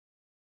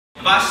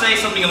If I say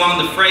something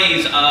along the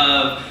phrase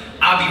of,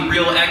 I'll be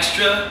real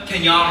extra,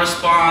 can y'all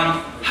respond,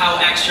 how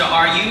extra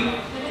are you?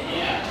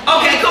 Yeah.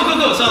 Okay, cool.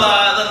 So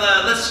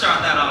let's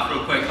start that off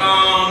real quick.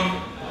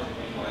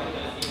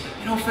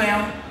 You know,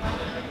 fam,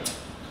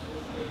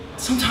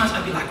 sometimes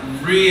I'd be like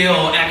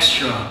real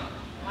extra.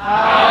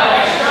 How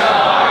extra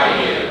are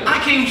you?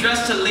 I came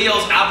dressed to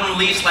Leo's album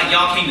release like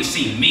y'all came to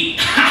see me.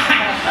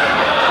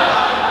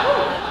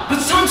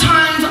 But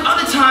sometimes,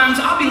 other times,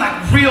 I'll be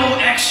like real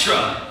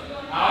extra.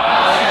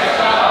 How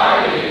extra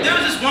are you? There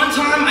was this one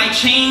time I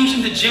changed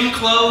into gym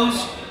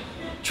clothes,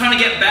 trying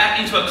to get back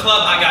into a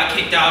club I got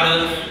kicked out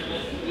of.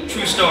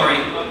 True story.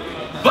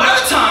 But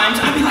other times,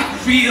 I'd be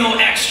like real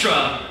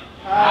extra.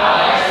 How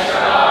extra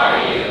are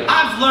you?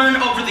 I've learned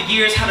over the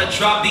years how to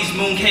drop these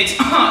mooncakes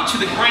to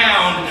the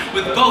ground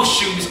with both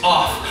shoes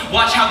off.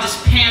 Watch how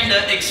this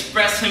panda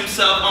express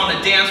himself on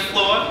the dance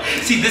floor.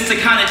 See, this is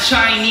the kind of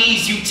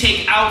Chinese you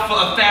take out for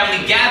a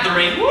family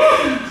gathering.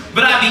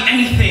 But I'd be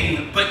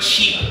anything but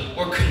cheap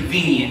or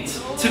convenient.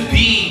 To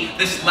be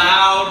this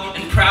loud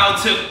and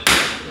proud to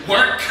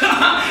work.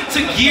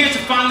 Took years to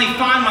finally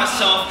find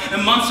myself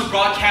and months to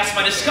broadcast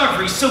my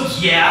discovery. So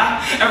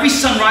yeah, every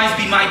sunrise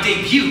be my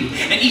debut,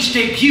 and each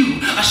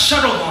debut a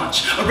shuttle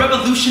launch, a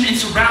revolution in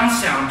surround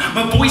sound.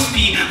 My voice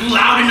be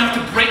loud enough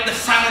to break the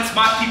silence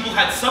my people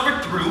had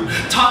suffered through.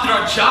 Taught that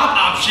our job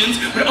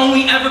options would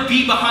only ever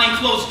be behind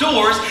closed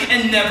doors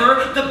and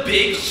never the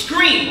big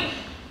screen.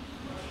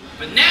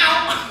 But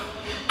now,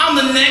 I'm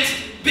the next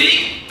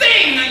big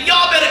thing.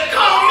 Y'all better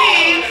call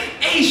me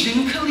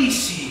Asian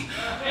Khaleesi.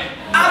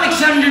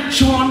 Alexander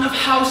John of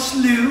House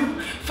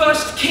Liu,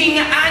 first king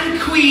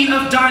and queen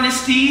of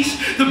dynasties,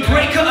 the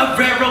breaker of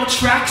railroad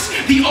tracks,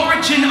 the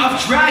origin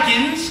of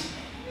dragons,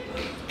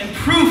 and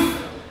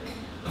proof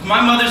of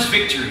my mother's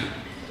victory,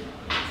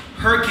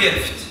 her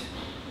gift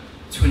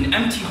to an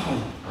empty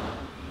home.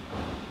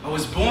 I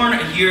was born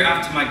a year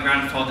after my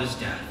grandfather's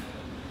death.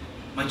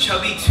 My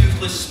chubby,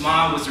 toothless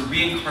smile was a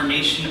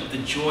reincarnation of the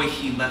joy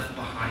he left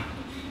behind.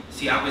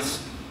 See, I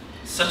was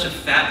such a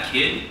fat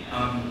kid.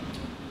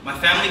 My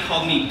family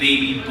called me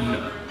Baby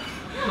Buddha.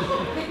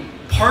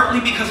 Partly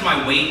because of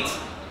my weight,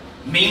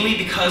 mainly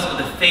because of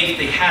the faith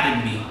they had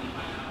in me.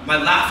 My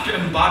laughter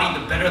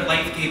embodied the better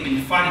life they had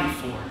been fighting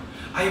for.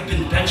 I have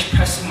been bench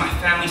pressing my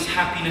family's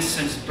happiness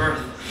since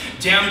birth.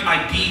 Damned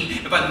I'd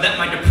be if I let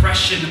my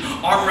depression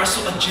arm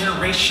wrestle a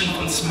generation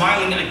from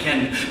smiling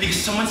again. Because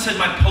someone said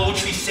my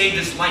poetry saved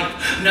his life.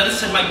 Another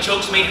said my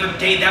jokes made her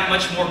day that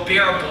much more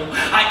bearable.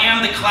 I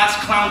am the class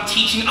clown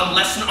teaching a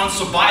lesson on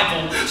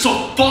survival.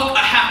 So fuck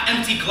a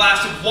half-empty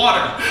glass of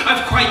water.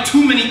 I've cried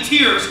too many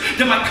tears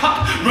that my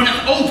cup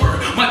runneth over.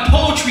 My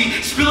poetry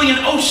spilling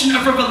an ocean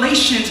of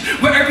revelations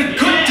where every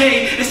good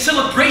day is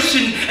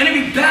celebration and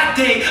every bad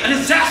day a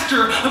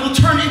disaster. I will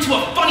turn into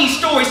a funny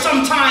story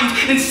sometimes,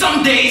 and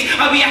some days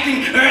I'll be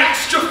acting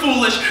extra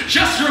foolish.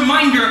 Just a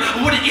reminder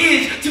of what it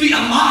is to be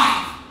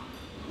alive.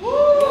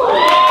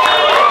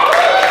 Woo!